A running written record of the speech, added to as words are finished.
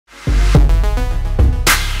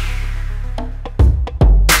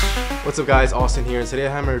What's up guys, Austin here, and today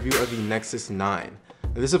I have my review of the Nexus 9. Now,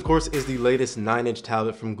 this of course is the latest 9-inch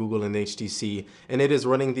tablet from Google and HTC, and it is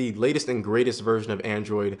running the latest and greatest version of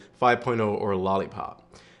Android 5.0 or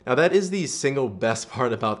Lollipop. Now that is the single best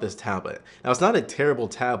part about this tablet. Now it's not a terrible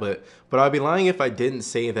tablet, but I'd be lying if I didn't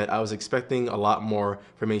say that I was expecting a lot more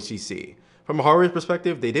from HTC. From a hardware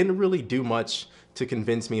perspective, they didn't really do much to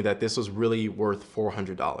convince me that this was really worth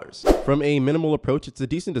 $400. From a minimal approach, it's a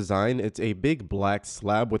decent design. It's a big black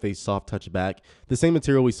slab with a soft touch back, the same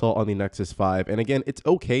material we saw on the Nexus 5. And again, it's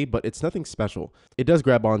okay, but it's nothing special. It does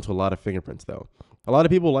grab onto a lot of fingerprints though. A lot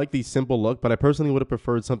of people like the simple look, but I personally would have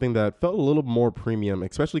preferred something that felt a little more premium,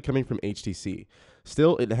 especially coming from HTC.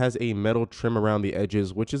 Still, it has a metal trim around the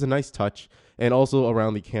edges, which is a nice touch, and also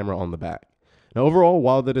around the camera on the back. Now overall,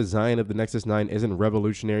 while the design of the Nexus 9 isn't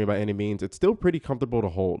revolutionary by any means, it's still pretty comfortable to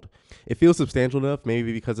hold. It feels substantial enough,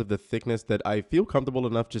 maybe because of the thickness, that I feel comfortable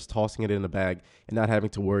enough just tossing it in a bag and not having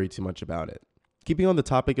to worry too much about it. Keeping on the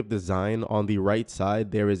topic of design, on the right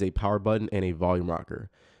side there is a power button and a volume rocker.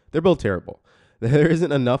 They're both terrible. There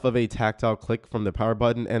isn't enough of a tactile click from the power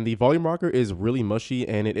button, and the volume rocker is really mushy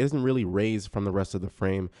and it isn't really raised from the rest of the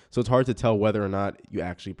frame, so it's hard to tell whether or not you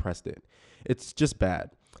actually pressed it. It's just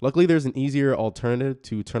bad. Luckily, there's an easier alternative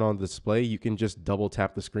to turn on the display. You can just double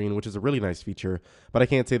tap the screen, which is a really nice feature, but I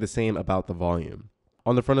can't say the same about the volume.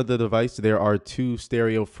 On the front of the device, there are two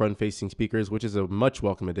stereo front-facing speakers, which is a much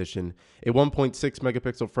welcome addition, a 1.6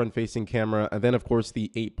 megapixel front-facing camera, and then of course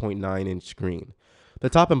the 8.9-inch screen. The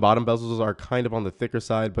top and bottom bezels are kind of on the thicker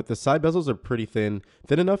side, but the side bezels are pretty thin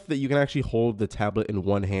enough that you can actually hold the tablet in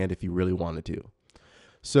one hand if you really wanted to.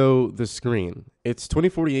 So the screen, it's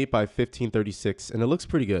 2048 by 1536 and it looks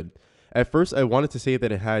pretty good. At first I wanted to say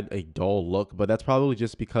that it had a dull look, but that's probably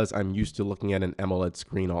just because I'm used to looking at an AMOLED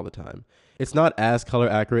screen all the time. It's not as color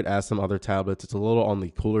accurate as some other tablets, it's a little on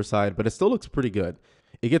the cooler side, but it still looks pretty good.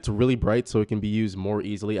 It gets really bright so it can be used more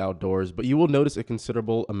easily outdoors, but you will notice a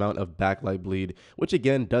considerable amount of backlight bleed, which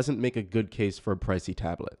again doesn't make a good case for a pricey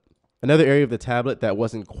tablet. Another area of the tablet that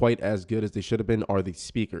wasn't quite as good as they should have been are the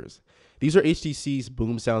speakers. These are HTC's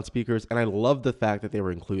BoomSound speakers, and I love the fact that they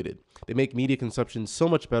were included. They make media consumption so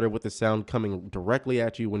much better with the sound coming directly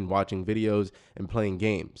at you when watching videos and playing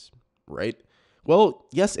games, right? Well,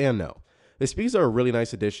 yes and no. The speakers are a really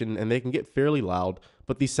nice addition and they can get fairly loud,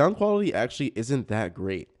 but the sound quality actually isn't that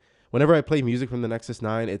great. Whenever I play music from the Nexus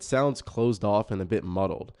 9, it sounds closed off and a bit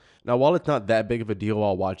muddled. Now, while it's not that big of a deal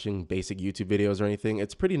while watching basic YouTube videos or anything,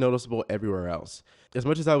 it's pretty noticeable everywhere else. As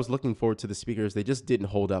much as I was looking forward to the speakers, they just didn't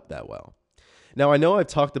hold up that well. Now, I know I've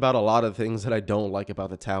talked about a lot of things that I don't like about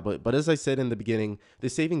the tablet, but as I said in the beginning, the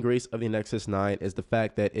saving grace of the Nexus 9 is the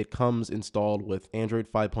fact that it comes installed with Android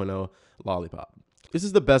 5.0 Lollipop. This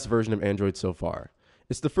is the best version of Android so far.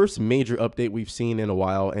 It's the first major update we've seen in a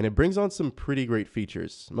while, and it brings on some pretty great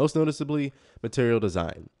features, most noticeably material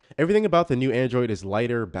design. Everything about the new Android is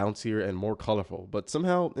lighter, bouncier, and more colorful, but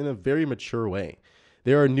somehow in a very mature way.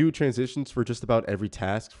 There are new transitions for just about every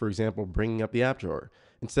task, for example, bringing up the app drawer.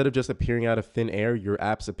 Instead of just appearing out of thin air, your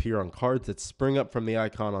apps appear on cards that spring up from the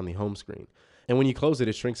icon on the home screen. And when you close it,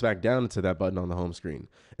 it shrinks back down into that button on the home screen.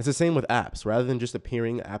 It's the same with apps. Rather than just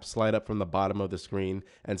appearing, apps slide up from the bottom of the screen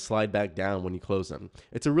and slide back down when you close them.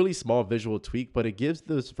 It's a really small visual tweak, but it gives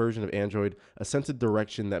this version of Android a sense of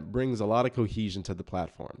direction that brings a lot of cohesion to the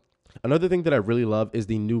platform. Another thing that I really love is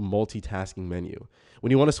the new multitasking menu.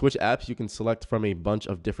 When you want to switch apps, you can select from a bunch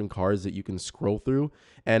of different cards that you can scroll through,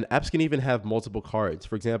 and apps can even have multiple cards.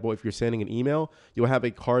 For example, if you're sending an email, you'll have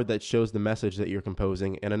a card that shows the message that you're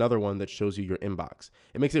composing and another one that shows you your inbox.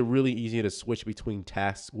 It makes it really easy to switch between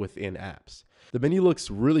tasks within apps. The menu looks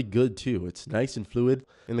really good too. It's nice and fluid,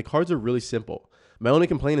 and the cards are really simple. My only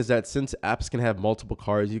complaint is that since apps can have multiple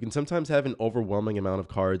cards, you can sometimes have an overwhelming amount of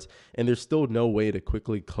cards, and there's still no way to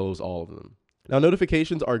quickly close all of them. Now,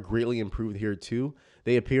 notifications are greatly improved here too.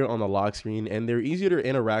 They appear on the lock screen, and they're easier to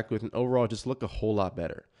interact with and overall just look a whole lot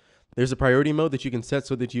better. There's a priority mode that you can set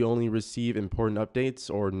so that you only receive important updates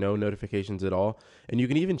or no notifications at all, and you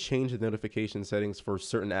can even change the notification settings for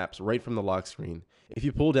certain apps right from the lock screen. If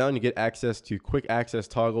you pull down, you get access to quick access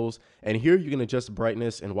toggles, and here you can adjust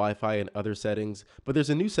brightness and Wi-Fi and other settings, but there's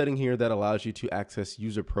a new setting here that allows you to access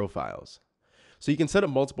user profiles. So you can set up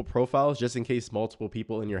multiple profiles just in case multiple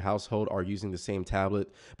people in your household are using the same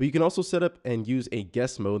tablet, but you can also set up and use a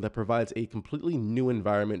guest mode that provides a completely new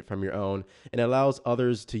environment from your own and allows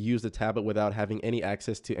others to use the tablet without having any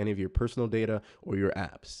access to any of your personal data or your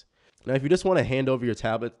apps. Now, if you just want to hand over your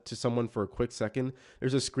tablet to someone for a quick second,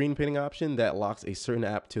 there's a screen pinning option that locks a certain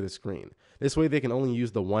app to the screen. This way they can only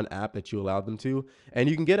use the one app that you allowed them to, and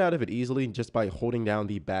you can get out of it easily just by holding down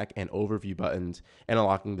the back and overview buttons and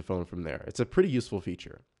unlocking the phone from there. It's a pretty useful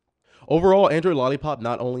feature. Overall, Android Lollipop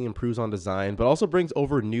not only improves on design, but also brings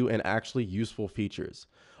over new and actually useful features.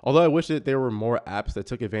 Although I wish that there were more apps that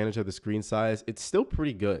took advantage of the screen size, it's still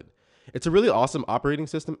pretty good. It's a really awesome operating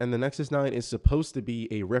system, and the Nexus 9 is supposed to be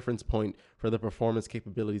a reference point for the performance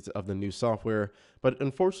capabilities of the new software, but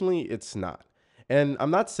unfortunately it's not. And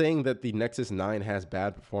I'm not saying that the Nexus 9 has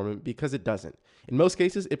bad performance, because it doesn't. In most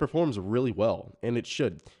cases, it performs really well, and it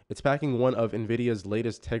should. It's packing one of NVIDIA's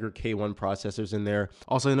latest Tegra K1 processors in there.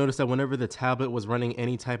 Also, I noticed that whenever the tablet was running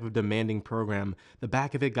any type of demanding program, the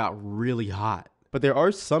back of it got really hot. But there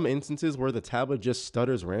are some instances where the tablet just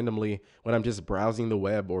stutters randomly when I'm just browsing the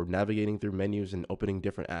web or navigating through menus and opening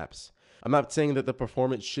different apps. I'm not saying that the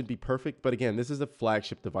performance should be perfect, but again, this is a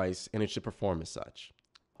flagship device and it should perform as such.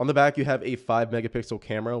 On the back, you have a 5 megapixel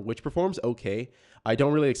camera, which performs okay. I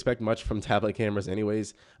don't really expect much from tablet cameras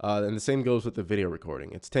anyways, and the same goes with the video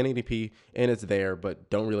recording. It's 1080p and it's there, but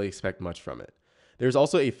don't really expect much from it. There's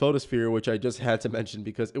also a photosphere, which I just had to mention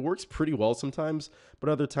because it works pretty well sometimes, but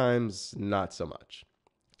other times not so much.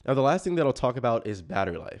 Now, the last thing that I'll talk about is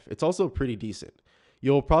battery life. It's also pretty decent.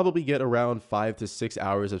 You'll probably get around 5 to 6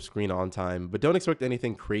 hours of screen on time, but don't expect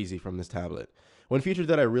anything crazy from this tablet. One feature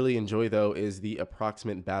that I really enjoy though is the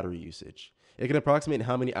approximate battery usage. It can approximate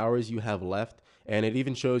how many hours you have left, and it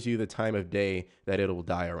even shows you the time of day that it'll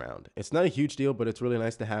die around. It's not a huge deal, but it's really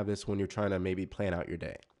nice to have this when you're trying to maybe plan out your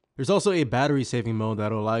day. There's also a battery saving mode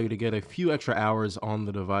that'll allow you to get a few extra hours on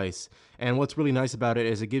the device. And what's really nice about it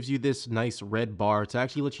is it gives you this nice red bar to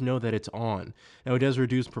actually let you know that it's on. Now, it does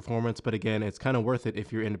reduce performance, but again, it's kind of worth it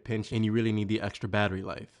if you're in a pinch and you really need the extra battery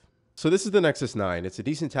life. So this is the Nexus 9. It's a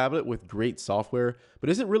decent tablet with great software, but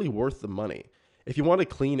isn't really worth the money. If you want a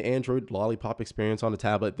clean Android Lollipop experience on a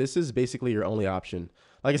tablet, this is basically your only option.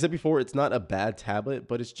 Like I said before, it's not a bad tablet,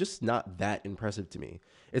 but it's just not that impressive to me.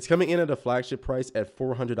 It's coming in at a flagship price at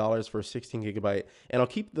 $400 for 16 gigabyte, and I'll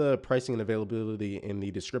keep the pricing and availability in the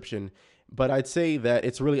description, but I'd say that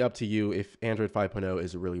it's really up to you if Android 5.0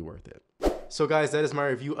 is really worth it. So guys, that is my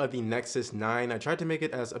review of the Nexus 9. I tried to make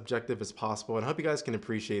it as objective as possible, and I hope you guys can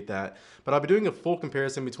appreciate that. But I'll be doing a full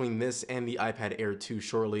comparison between this and the iPad Air 2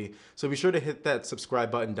 shortly, so be sure to hit that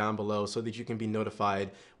subscribe button down below so that you can be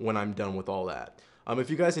notified when I'm done with all that. If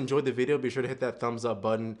you guys enjoyed the video, be sure to hit that thumbs up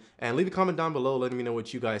button and leave a comment down below letting me know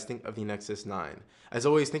what you guys think of the Nexus 9. As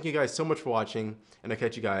always, thank you guys so much for watching, and I'll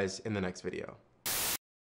catch you guys in the next video.